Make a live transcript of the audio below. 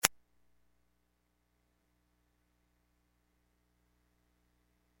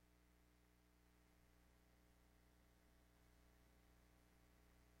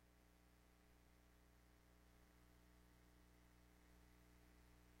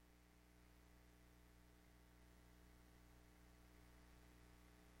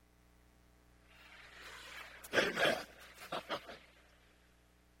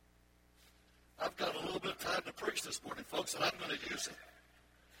to use it.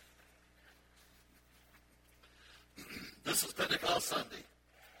 This is Pentecost Sunday.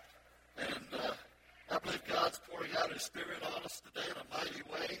 And I believe God's pouring out His Spirit on us today in a mighty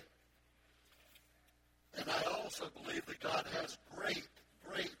way. And I also believe that God has great,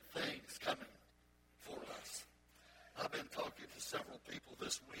 great things coming for us. I've been talking to several people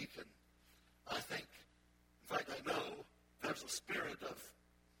this week, and I think, in fact, I know there's a spirit of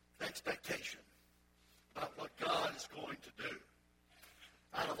expectation about what God is going to do.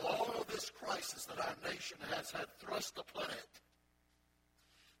 Out of all of this crisis that our nation has had thrust upon it,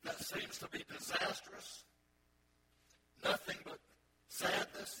 that seems to be disastrous, nothing but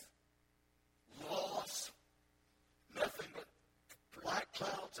sadness, loss, nothing but black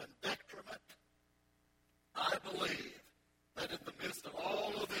clouds and detriment. I believe that in the midst of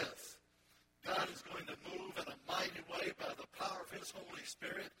all of this, God is going to move in a mighty way by the power of His Holy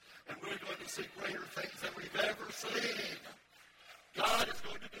Spirit, and we're going to see greater things than we've ever seen. God is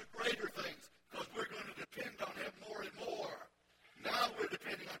going to do greater things because we're going to depend on Him more and more. Now we're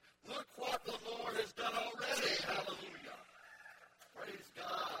depending on, look what the Lord has done already. Hallelujah. Praise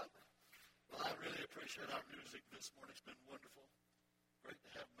God. Well, I really appreciate our music this morning. It's been wonderful. Great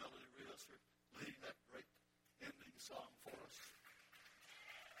to have Melody Rios leading that great ending song for us.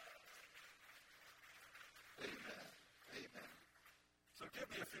 Amen. Amen. So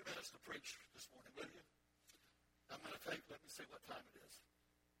give me a few minutes to preach this morning, will you? I'm going to take, let me see what time it is.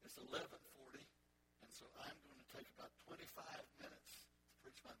 It's 11:40, and so I'm going to take about 25 minutes to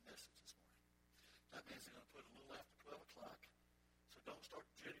preach my message this morning. That means I'm going to put a little after 12 o'clock, so don't start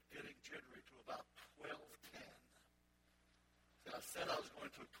getting jittery to about 12:10. See, I said I was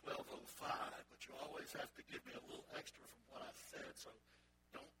going to 12:05, but you always have to give me a little extra from what I said, so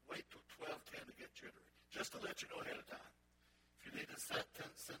don't wait till 12:10 to get jittery. Just to let you know ahead of time. If you need to send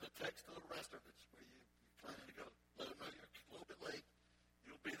a text to the rest of it where you're planning to go, let them know you're a little bit late.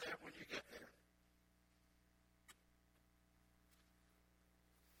 You'll be there when you get there.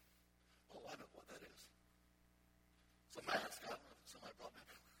 Oh, I know what that is. It's a mask. I don't know if somebody brought me.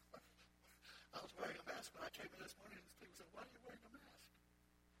 I was wearing a mask when I came in this morning, and people said, "Why are you wearing a mask?"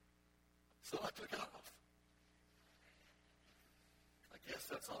 So I took it off. I guess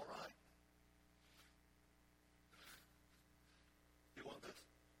that's all right. You want this?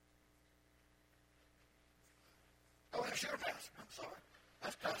 Oh, that's your mask. I'm sorry.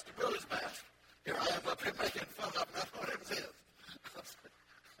 That's Pastor Billy's mask. Here I am up here making fun of him. That's what it is.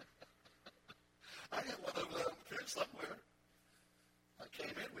 I got one over there here somewhere. I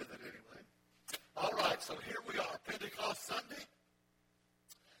came in with it anyway. All right, so here we are, Pentecost Sunday.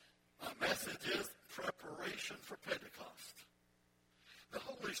 My message is preparation for Pentecost. The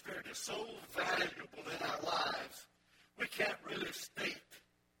Holy Spirit is so valuable in our lives, we can't really state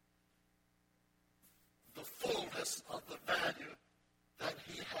the fullness of the value that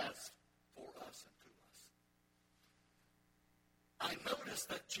He has for us and to us. I noticed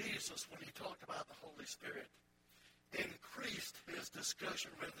that Jesus, when He talked about the Holy Spirit, increased His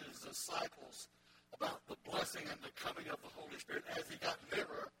discussion with His disciples about the blessing and the coming of the Holy Spirit as He got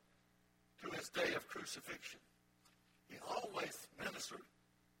nearer to His day of crucifixion. He always ministered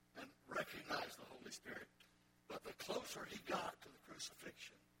and recognized the Holy Spirit, but the closer He got to the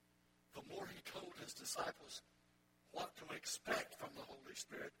crucifixion, the more He told His disciples what to expect from the Holy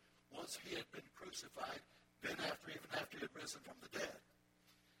Spirit once He had been crucified, even after He had risen from the dead.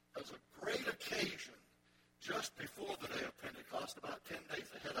 There was a great occasion just before the day of Pentecost, about 10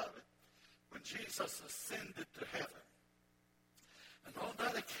 days ahead of it, when Jesus ascended to heaven. And on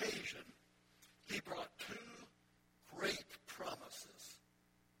that occasion, He brought two great promises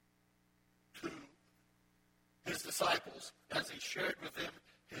to His disciples as He shared with them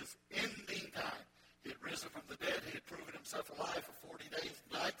His ending time. He had risen from the dead. He had proven Himself alive for 40 days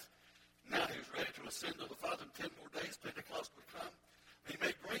and nights. Now He was ready to ascend to the Father in 10 more days. Pentecost would come. He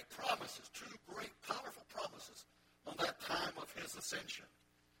made great promises, two great, powerful promises on that time of His ascension.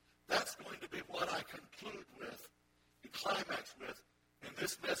 That's going to be what I conclude with and climax with in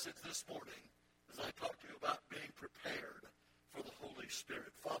this message this morning as I talk to you about being prepared for the Holy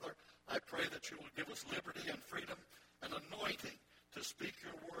Spirit. Father, I pray that You will give us liberty and freedom and anointing to speak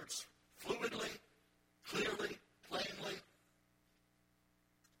Your words fluidly, clearly, plainly.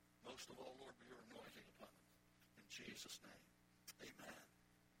 Most of all, Lord, be Your anointing upon them. In Jesus' name, amen.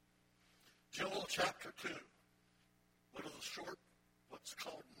 Joel chapter 2. One of the short, what's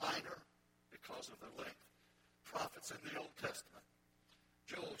called minor, because of their length, prophets in the Old Testament.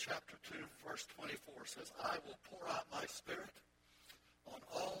 Joel chapter 2, verse 24 says, I will pour out my spirit on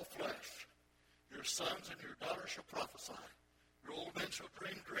all flesh. Your sons and your daughters shall prophesy. Your old men shall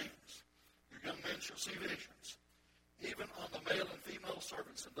dream dreams. Your young men shall see visions. even on the male and female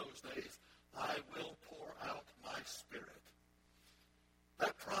servants in those days, I will pour out my Spirit.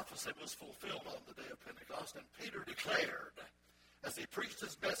 That prophecy was fulfilled on the day of Pentecost, and Peter declared, as he preached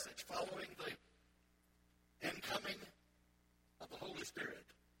his message following the incoming of the Holy Spirit,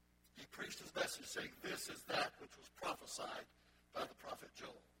 he preached his message saying, this is that which was prophesied by the prophet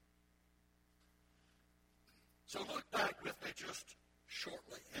Joel. So look back with me just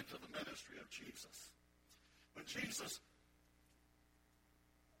shortly into the ministry of Jesus. When Jesus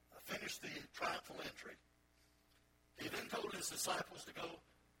finished the triumphal entry, he then told his disciples to go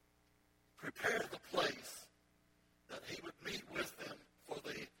prepare the place that he would meet with them for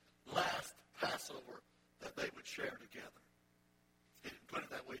the last Passover that they would share together. He didn't put it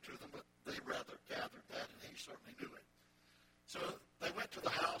that way to them, but they rather gathered that, and he certainly knew it. So they went to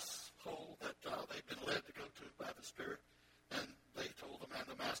the household that they'd been led to go to by the Spirit, and they told the man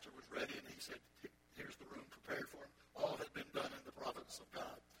the master was ready, and he said, here's the room prepared for him. All had been done in the providence of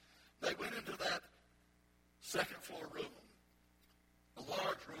God. They went into that second floor room, a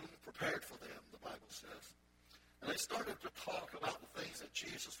large room prepared for them, the Bible says. And they started to talk about the things that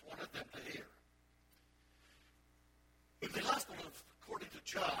Jesus wanted them to hear. In the Gospel according to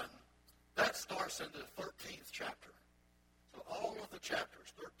John, that starts in the 13th chapter. So all of the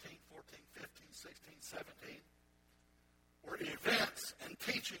chapters, 13, 14, 15, 16, 17, were events and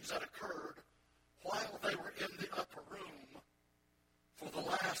teachings that occurred while they were in the upper room for the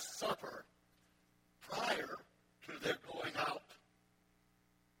Last Supper prior to their going out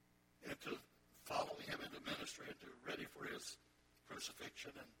into following him into ministry and to ready for his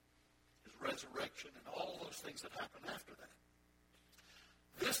crucifixion and his resurrection and all those things that happened after that.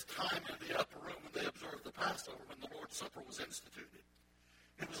 This time in the upper room when they observed the Passover, when the Lord's Supper was instituted,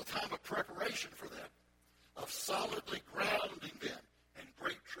 it was a time of preparation for them, of solidly grounding them in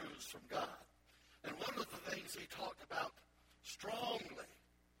great truths from God. And one of the things he talked about strongly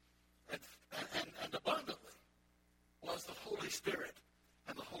and abundantly was the Holy Spirit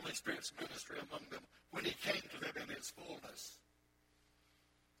and the Holy Spirit's ministry among them when he came to them in his fullness.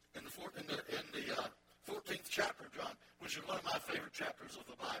 In the 14th chapter of John, which is one of my favorite chapters of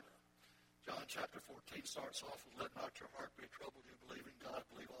the Bible. John chapter 14 starts off with, let not your heart be troubled. You believe in God,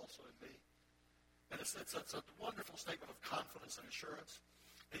 believe also in me. And it's a wonderful statement of confidence and assurance.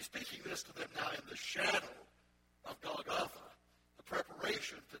 He's speaking this to them now in the shadow of Golgotha, the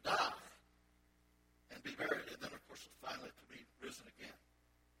preparation to die and be buried, and then, of course, finally to be risen again.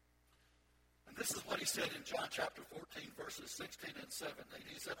 And this is what he said in John chapter 14, verses 16 and 17.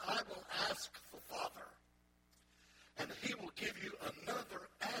 He said, I will ask the Father, and he will give you another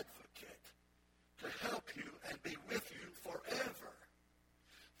advocate to help you and be with you forever,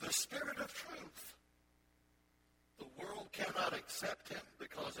 the Spirit of truth. The world cannot accept him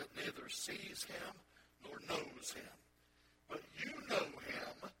because it neither sees him nor knows him. But you know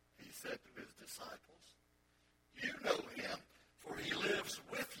him, he said to his disciples. You know him, for he lives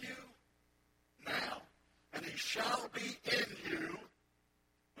with you now, and he shall be in you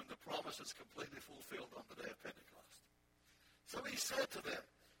when the promise is completely fulfilled on the day of Pentecost. So he said to them,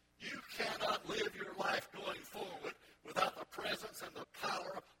 you cannot live your life going forward without the presence and the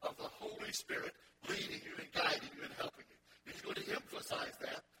power of the Holy Spirit leading you and guiding you and helping you. He's going to emphasize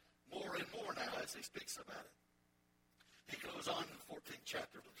that more and more now as he speaks about it. He goes on in the 14th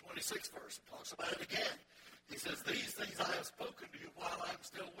chapter, the 26th verse, and talks about it again. He says, these things I have spoken to you while I'm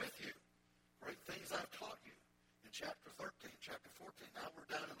still with you. Great things I've taught you. In chapter 13, chapter 14, now we're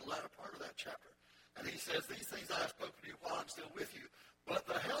down in the latter part of that chapter. And he says, these things I have spoken to you while I'm still with you. But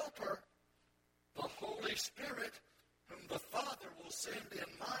the Helper, the Holy Spirit, whom the Father will send in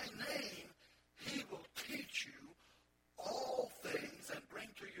my name, he will teach you all things and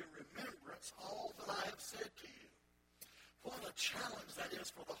bring to your remembrance all that I have said to you. What a challenge that is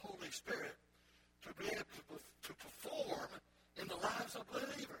for the Holy Spirit to be able to perform in the lives of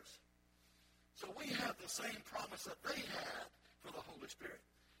believers. So we have the same promise that they had for the Holy Spirit.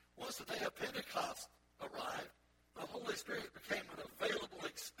 Once the day of Pentecost arrived, the Holy Spirit became an available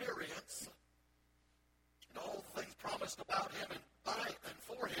experience. And all the things promised about him and by and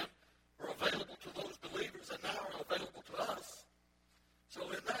for him were available to those believers and now are available to us. So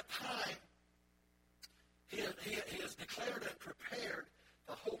in that time, he has declared and prepared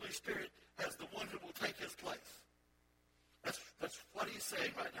the Holy Spirit as the one who will take his place. That's what he's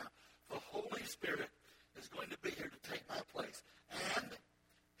saying right now. The Holy Spirit is going to be here to take my place. And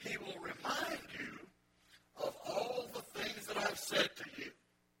he will remind you of all the things that I've said to you.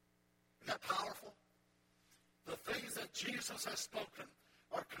 Isn't that powerful? The things that Jesus has spoken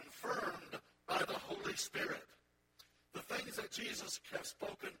are confirmed by the Holy Spirit. The things that Jesus has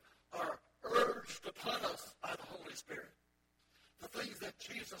spoken are urged urged upon us by the Holy Spirit. The things that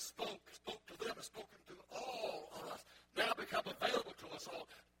Jesus spoke to them, and spoken to all of us, now become available to us all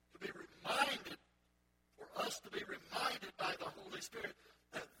to be reminded, for us to be reminded by the Holy Spirit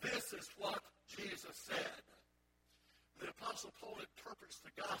that this is what Jesus said. The Apostle Paul interprets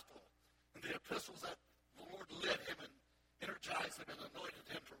the gospel and the epistles that the Lord led him and energized him and anointed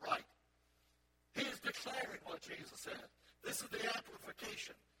him to write. He is declaring what Jesus said. This is the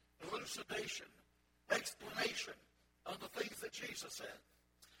amplification, elucidation, explanation of the things that Jesus said.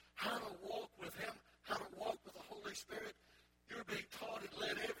 How to walk with him, how to walk with the Holy Spirit. You're being taught and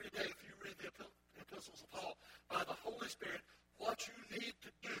led every day, if you read the epistles of Paul, by the Holy Spirit, what you need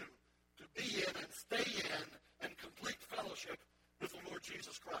to do to be in and stay in complete fellowship with the Lord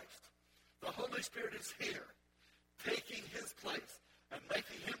Jesus Christ. The Holy Spirit is here, taking his place and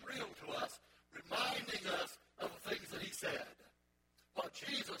making him real to us, reminding us of the things that he said. What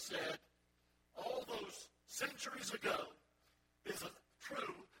Jesus said all those centuries ago is as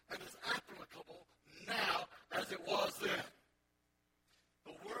true and as applicable now as it was then.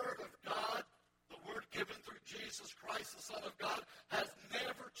 The Word of God, the Word given through Jesus Christ, the Son of God, has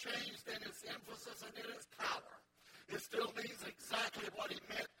never changed in its emphasis and in its power. It still means exactly what he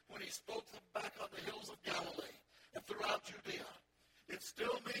meant when he spoke them back on the hills of Galilee and throughout Judea. It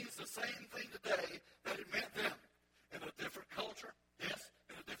still means the same thing today that it meant then. In a different culture, yes.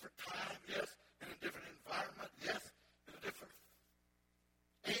 In a different time, yes. In a different environment, yes. In a different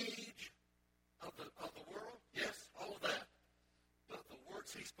age of the world, yes. All of that. But the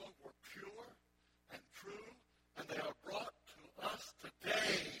words he spoke were pure and true, and they are brought to us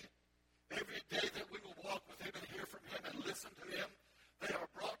today. Every day that we will walk with him and hear from him and listen to him, they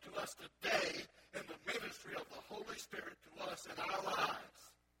are brought to us today in the ministry of the Holy Spirit to us in our lives.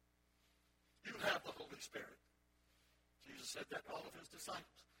 You have the Holy Spirit. Jesus said that to all of his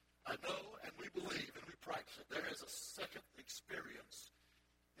disciples. I know and we believe and we practice it. There is a second experience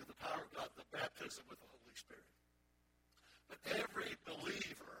in the power of God, the baptism with the Holy Spirit. But every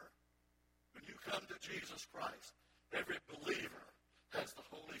believer, when you come to Jesus Christ, every believer has the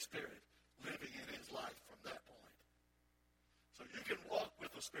Holy Spirit living in his life from that point. So you can walk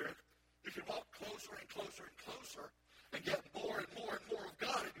with the Spirit. You can walk closer and closer and closer and get more and more and more of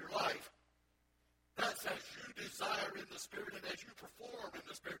God in your life. That's as you desire in the Spirit and as you perform in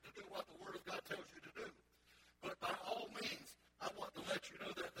the Spirit to do what the Word of God tells you to do. But by all means, I want to let you know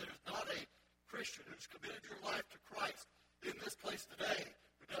that there's not a Christian who's committed your life to Christ in this place today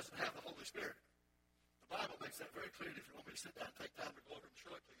who doesn't have the Holy Spirit. The Bible makes that very clear. If you want me to sit down and take time to go over and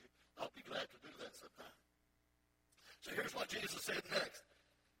show it to you, I'll be glad to do that sometime. So here's what Jesus said next.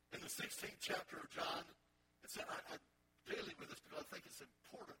 In the 16th chapter of John, it said, I'm dealing with this because I think it's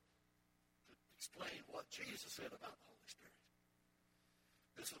important to explain what Jesus said about the Holy Spirit.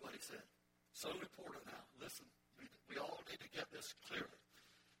 This is what he said. So important now. Listen, we all need to get this clearly.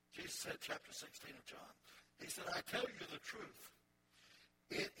 Jesus said, chapter 16 of John, he said, I tell you the truth.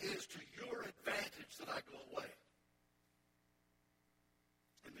 It is to your advantage that I go away.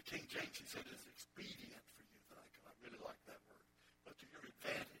 In the King James, he said, it is expedient for you that I go. I really like that word. But to your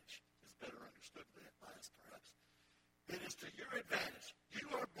advantage is better understood by us, perhaps. It is to your advantage. You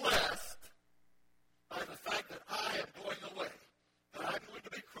are blessed by the fact that I am going away, that I'm going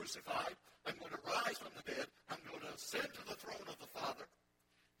to be crucified, I'm going to rise from the dead, I'm going to ascend to the throne of the Father.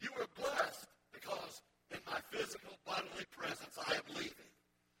 You are blessed because in my physical bodily presence I am leaving.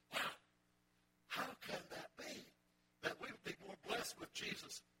 Wow. How can that be? That we would be more blessed with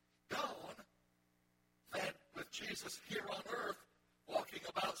Jesus gone than with Jesus here on earth walking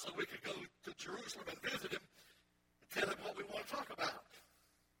about so we could go to Jerusalem and visit him and tell him what we want to talk about.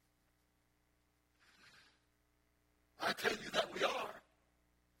 I tell you that we are,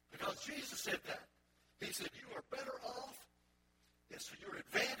 because Jesus said that. He said, you are better off. It's to your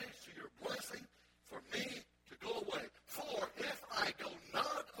advantage, to your blessing, for me to go away. For if I go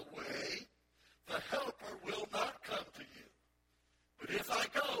not away, the Helper will not come to you. But if I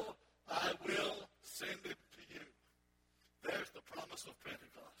go, I will send him to you. There's the promise of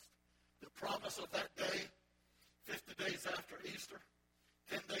Pentecost. The promise of that day, 50 days after Easter,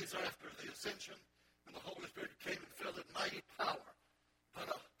 10 days after the ascension, and the Holy Spirit came and fell in mighty power upon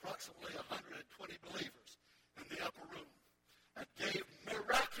approximately 120 believers in the upper room and gave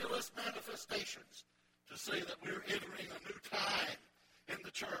miraculous manifestations to say that we're entering a new time in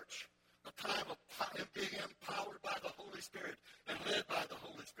the church, a time of being empowered by the Holy Spirit and led by the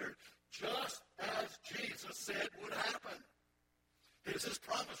Holy Spirit, just as Jesus said would happen. Here's his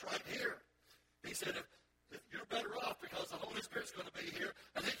promise right here. He said, if you're better off because the Holy Spirit's going to be here,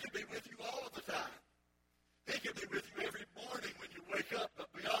 and he can be with you all of the time. He can be with you every morning when you wake up, but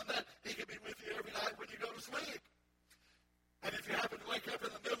beyond that, he can be with you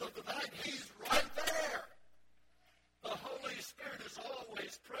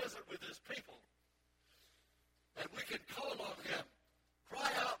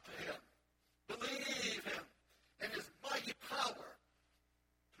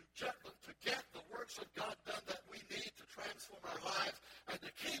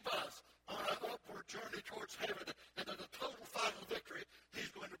heaven and to the total final victory he's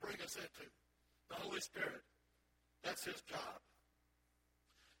going to bring us into. The Holy Spirit. That's his job.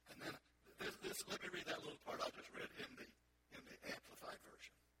 And then let me read that little part I just read in the Amplified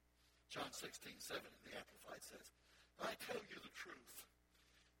version. John 16:7 in the Amplified says, I tell you the truth.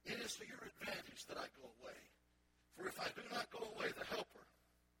 It is to your advantage that I go away. For if I do not go away, the helper,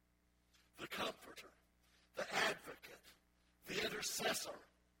 the comforter, the advocate, the intercessor,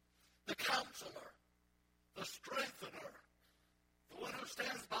 the counselor, the strengthener, the one who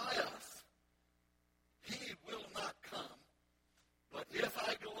stands by us, he will not come. But if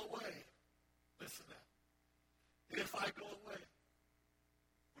I go away, listen now, if I go away,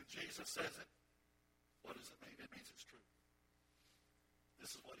 when Jesus says it, what does it mean? It means it's true.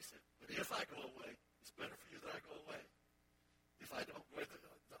 This is what he said. But if I go away, it's better for you that I go away. If I don't go,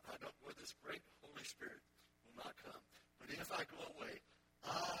 this great Holy Spirit will not come. But if I go away,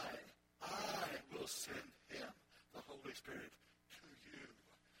 I will send him, the Holy Spirit, to you,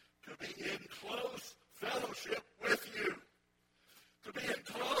 to be in close fellowship with you. To be in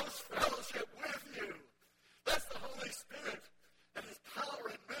close fellowship with you. That's the Holy Spirit and his power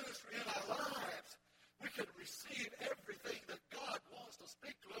and ministry in our lives. We can receive everything that God wants to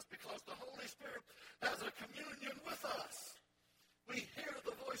speak to us because the Holy Spirit has a communion with us. We hear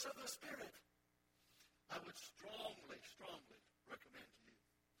the voice of the Spirit. I would strongly, strongly recommend to you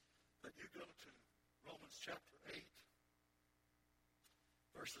that you go to Romans chapter 8,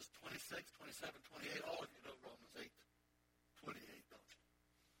 verses 26, 27, 28. All of you know Romans 8, 28, don't you?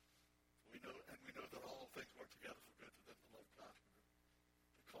 We know that all things work together for good to them that love God,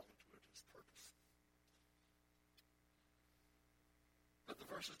 to call them to his purpose. But the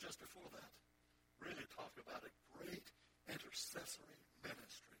verses just before that really talk about a great intercessory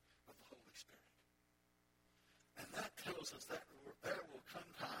ministry of the Holy Spirit. And that tells us that there will come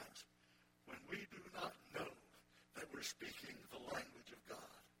times when we do not know that we're speaking the language of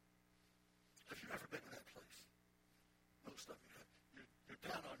God. Have you ever been in that place? Most of you have. You're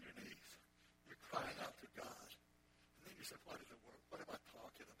down on your knees. You're crying out to God. And then you say, what am I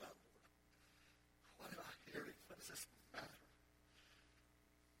talking about, Lord? What am I hearing? What does this matter?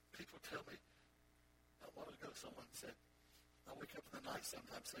 People tell me, a while ago someone said, I wake up in the night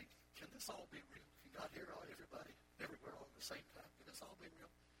sometimes saying, can this all be real? Can God hear everybody, everywhere, all at the same time? Can this all be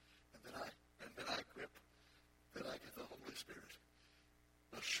real? And then I grip. Then I get the Holy Spirit.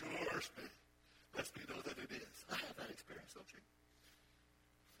 Assures me. Lets me know that it is. I have that experience, don't you?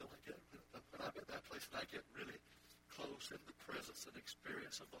 So when I'm at that place and I get really close in the presence and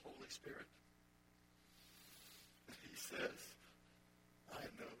experience of the Holy Spirit, and he says, I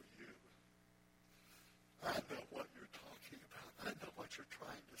know you. I know what you're talking about. I know what you're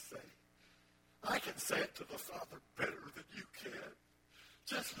trying to say. I can say it to the Father better than you can.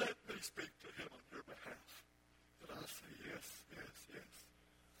 Just let me speak to him on your behalf. And I say, yes, yes, yes.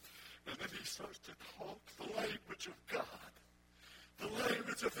 And then he starts to talk the language of God, the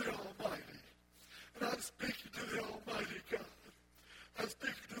language of the Almighty. And I'm speaking to the Almighty God. I'm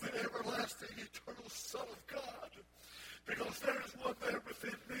speaking to the everlasting, eternal Son of God. Because there is one there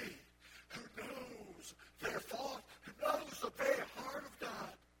within me who knows their thought, who knows the very heart of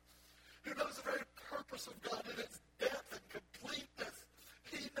God, who knows the very purpose of God in its depth and completeness.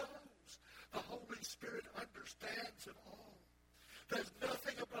 He knows. The Holy Spirit understands it all. There's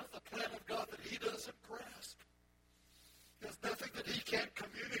nothing about the plan of God that he doesn't grasp. There's nothing that he can't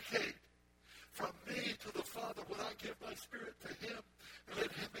communicate from me to the Father when I give my spirit to him and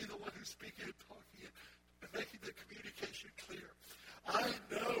let him be the one who's speaking and talking and making the communication clear. I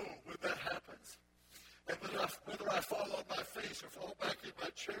know when that happens. And whether I fall on my face or fall back in my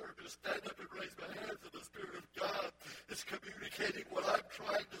chair or just stand up and raise my hands and the Spirit of God is communicating what I'm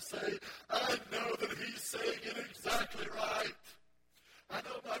trying to say, I know that he's saying it exactly right. I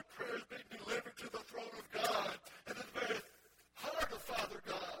know my prayer is being delivered to the throne of God and in the very heart of Father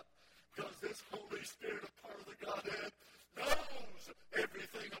God, because this Holy Spirit, a part of the Godhead, knows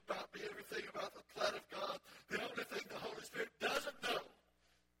everything about me, everything about the plan of God. The only thing the Holy Spirit doesn't know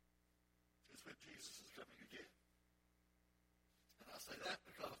is when Jesus is coming again. And I say that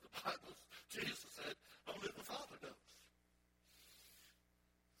because the Bible, Jesus said, only the Father knows.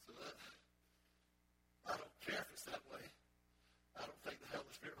 So I don't care if it's that way. I don't think the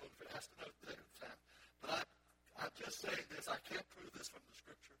Holy Spirit has to know the time. But I'm just saying this. I can't prove this from the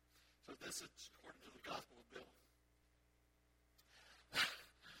Scripture. So this is according to the Gospel of Bill.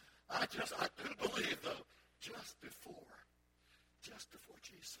 I do believe, though, just before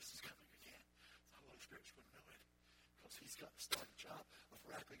Jesus is coming again, the Holy Spirit's going to know it. Because he's got to start a job of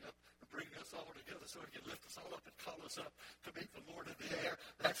wrapping up and bringing us us all together so he can lift us all up and call us up to meet the Lord in the air.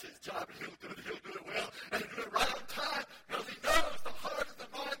 That's his job, and he'll do it well, and he'll do it right on time, because he knows the heart and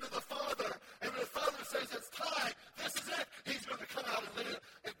the mind of the Father. And when the Father says it's time, this is it, he's going to come out and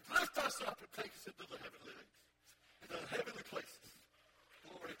lift us up and take us into the heavenly places.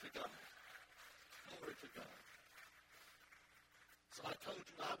 Glory to God. Glory to God. So I told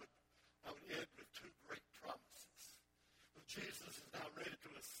you I would end with two great promises. When Jesus is now ready to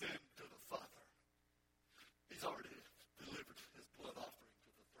ascend to the Father, he's already delivered his blood offering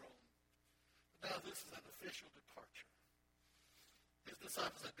to the throne. But now this is an official departure. His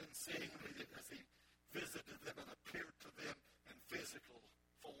disciples had been seeing him as he visited them and appeared to them in physical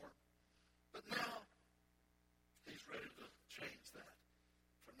form. But now he's ready to change that.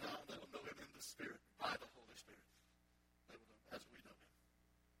 From now on, they will know him in the Spirit, by the Holy Spirit. They will know him as we know him.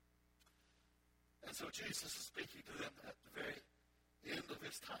 And so Jesus is speaking to them at the very end of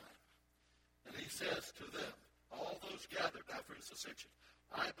his time. And he says to them, all those gathered now for his ascension,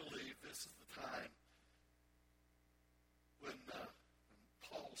 I believe this is the time when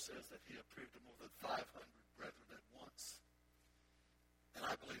Paul says that he appeared to more than 500 brethren at once. And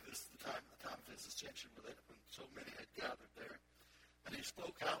I believe this is the time of his ascension when so many had gathered there. And he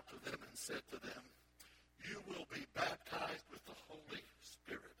spoke out to them and said to them, you will be baptized with the Holy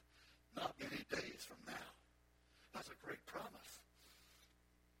Spirit not many days from now. That's a great promise.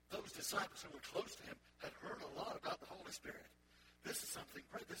 Those disciples who were close to him had heard a lot about the Holy Spirit. This is something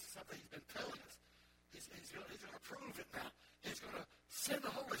great. This is something he's been telling us. He's going to prove it now. He's going to send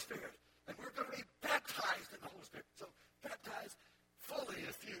the Holy Spirit, and we're going to be baptized in the Holy Spirit. So baptized, fully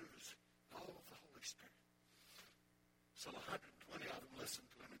infused, all of the Holy Spirit. So 120 of them listened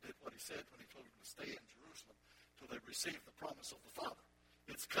to him and did what he said when he told them to stay in Jerusalem till they received the promise of the Father.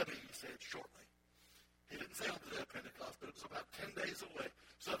 It's coming, he said, shortly. He didn't say on the day of Pentecost, but it was about 10 days away.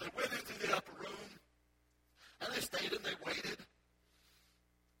 So they went into the upper room, and they stayed and they waited.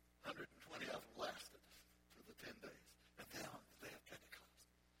 120 of them lasted for the 10 days. And then on the day of Pentecost,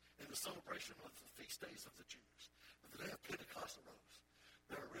 in the celebration of the feast days of the Jews, when the day of Pentecost arose,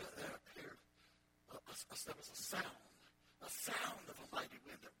 there appeared, there was a sound of a mighty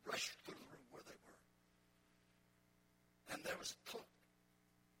wind that rushed through the room where they were. And there was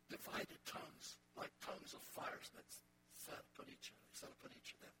divided tongues, like tongues of fires that sat upon each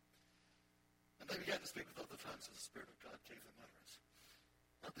of them. And they began to speak with other tongues as the Spirit of God gave them utterance.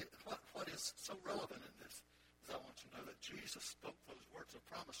 Now, what is so relevant in this is I want you to know that Jesus spoke those words of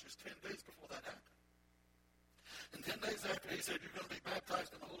promise just 10 days before that happened. And 10 days after, he said, you're going to be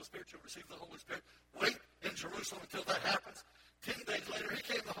baptized in the Holy Spirit. You'll receive the Holy Spirit. Wait in Jerusalem until that happens. 10 days later, he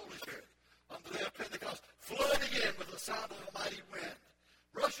came the Holy Spirit. On the day of Pentecost, flooding in with the sound of a mighty wind,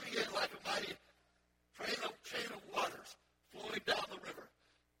 rushing in like a mighty chain of waters, flowing down the river,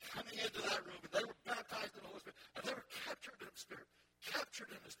 coming into that room. And they were baptized in the Holy Spirit. And they were captured in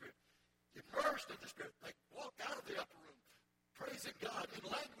the Spirit, immersed in the Spirit. They walked out of the upper room, praising God in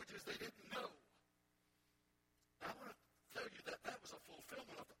languages they didn't know. I want to tell you that was a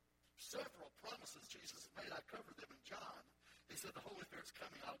fulfillment of several promises Jesus made. I covered them in John. He said, the Holy Spirit's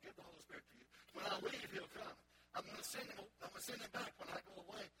coming. I'll give the Holy Spirit to you. When I leave, he'll come. I'm going to send him back when I go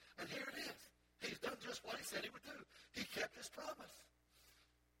away. And here it is. He's done just what he said he would do. He kept his promise.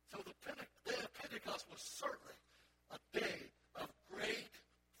 So the day of Pentecost was certainly a day of great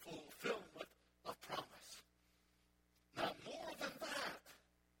fulfillment of promise. Now, more than that,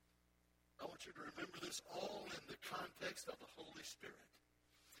 I want you to remember this all in the context of the Holy Spirit.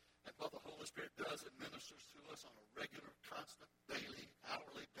 And what the Holy Spirit does, it ministers to us on a regular, constant, daily,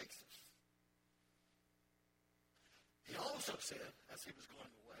 hourly basis. He also said, as he was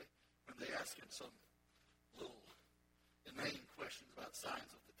going away, when they asked him some little inane questions about signs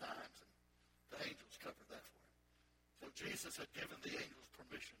of the times, and the angels covered that for him. So Jesus had given the angels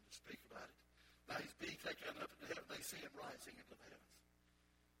permission to speak about it. Now he's being taken up into heaven. They see him rising into the heavens,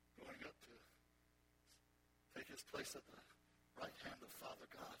 going up to take his place at the right hand of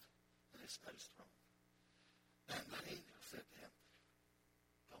Father God at his throne. And the angel said to him,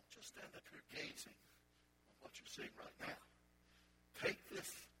 don't just stand up here gazing on what you're seeing right now. Take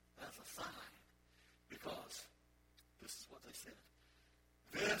this as a sign, because this is what they said.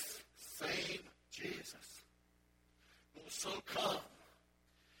 This same Jesus will so come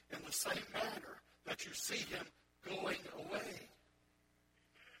in the same manner that you see him going away.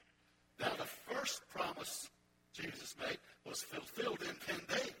 Now, the first promise Jesus made was fulfilled in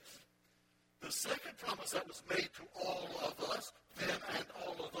 10 days. The second promise that was made to all of us, them and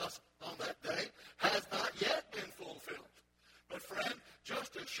all of us on that day, has not yet been fulfilled. But friend,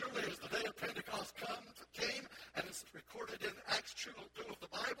 just as surely as the day of Pentecost came, and it's recorded in Acts 2 of the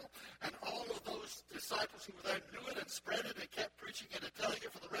Bible, and all those disciples who were there knew it and spread it and kept preaching it and telling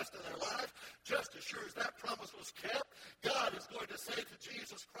it for the rest of their life, just as sure as that promise was kept, God is going to say to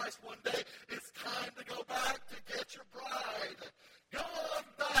Jesus Christ one day, it's time to go back to get your bride. Go on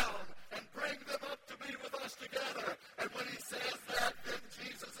down and bring them up to be with us together. And when he says that, then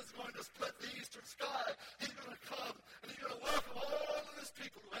Jesus is going to split the eastern sky. He's going to come and he's going to welcome all of his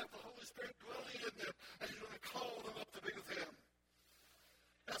people who have the Holy Spirit dwelling in them. And he's going to call them up to be with him.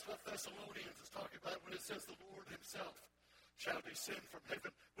 That's what Thessalonians is talking about when it says the Lord himself shall descend from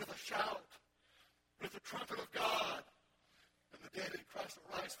heaven with a shout, with the trumpet of God. And the dead in Christ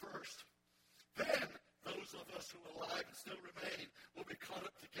will rise first. Then those of us who are alive and still remain will be caught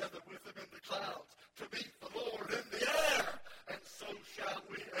up together with them in the clouds to meet the Lord in the air. And so shall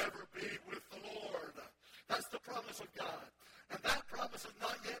we ever be with the Lord. That's the promise of God. And that promise has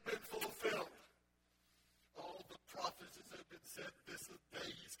not yet been fulfilled. All the prophecies have been said, this is the day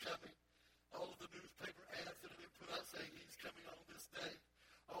he's coming. All the newspaper ads that have been put out saying he's coming on this day.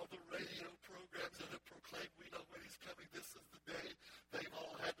 All the radio programs that have proclaimed we know when he's coming, this is the day. They've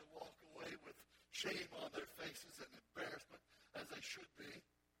all had to walk away with shame on their faces and embarrassment, as they should be,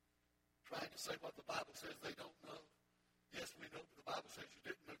 trying to say what the Bible says they don't know. Yes, we know, but the Bible says you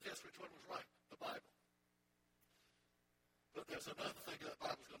didn't know. Guess which one was right? The Bible. But there's another thing that the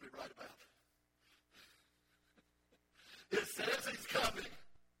Bible's going to be right about. It says he's coming,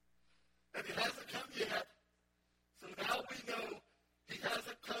 and he hasn't come yet. So now we know he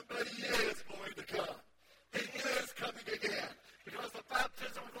hasn't come, but he is going to come. He is coming again. Because the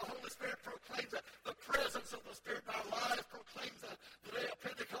baptism of the Holy Spirit proclaims that. The presence of the Spirit in our lives proclaims that. The day of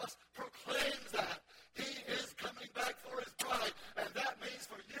Pentecost proclaims that. He is coming back for his bride. And that means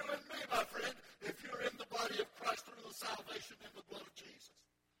for you and me, my friend, if you're in the body of Christ through the salvation in the blood of Jesus.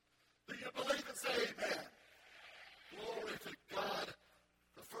 Do you believe and say amen? Glory to God.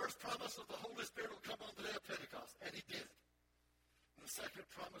 The first promise of the Holy Spirit will come on the day of Pentecost. And he did. And the second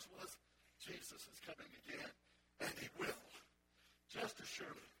promise was Jesus is coming again. And he will. Just as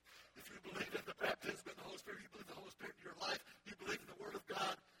surely, if you believe in the baptism in the Holy Spirit, you believe in the Holy Spirit in your life, you believe in the Word of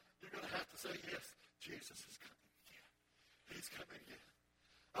God, you're going to have to say, yes, Jesus is coming again. He's coming again.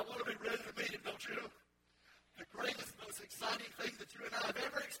 I want to be ready to meet him, don't you? The greatest, most exciting thing that you and I have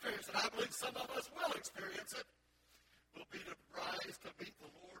ever experienced, and I believe some of us will experience it, will be to rise to meet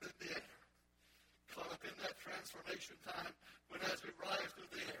the Lord in the air. Caught up in that transformation time when as we rise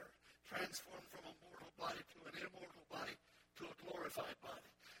through the air, transformed from a mortal body to an immortal body, to a glorified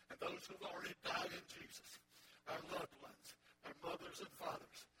body. And those who have already died in Jesus, our loved ones, our mothers and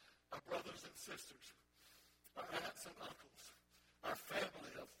fathers, our brothers and sisters, our aunts and uncles, our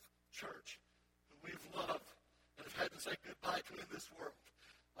family of church who we've loved and have had to say goodbye to in this world,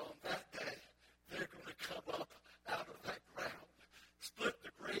 on that day, they're going to come up out of that ground, split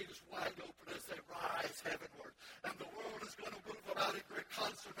the graves wide open as they rise heavenward. And the world is going to move about in great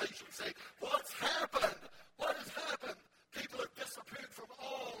consternation, saying, what's happened? What has happened? People have disappeared from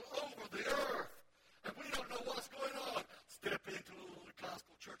all over the earth, and we don't know what's going on. Step into a little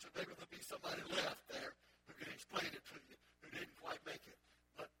gospel church, and maybe there'll be somebody left there who can explain it to you, who didn't quite make it.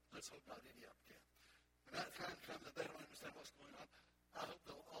 But let's hope not any of them can. When that time comes that they don't understand what's going on, I hope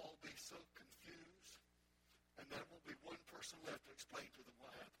they'll all be so confused, and there won't be one person left to explain to them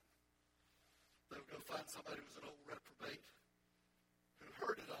what happened. They'll go find somebody who was an old reprobate who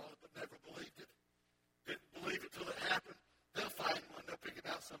heard it all but never believed it. Didn't believe it till it happened. They'll find one. They'll pick it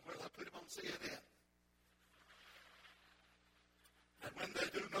out somewhere. They'll put him on CNN. And when they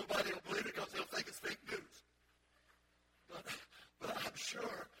do, nobody will believe it because they'll think it's fake news. But I'm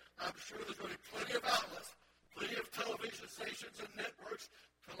sure there's going to be plenty of outlets, plenty of television stations and networks,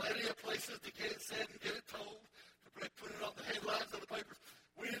 plenty of places to get it said and get it told, to put it on the headlines of the papers.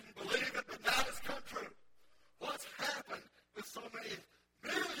 We didn't believe it, but now it's come true. What's happened with so many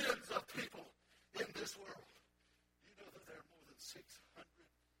millions of people in this world? You know that there are more than 600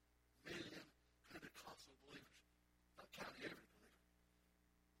 million Pentecostal believers, not counting every believer,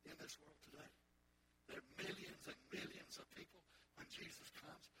 in this world today. There are millions and millions of people when Jesus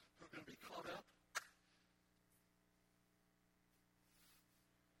comes who are going to be caught up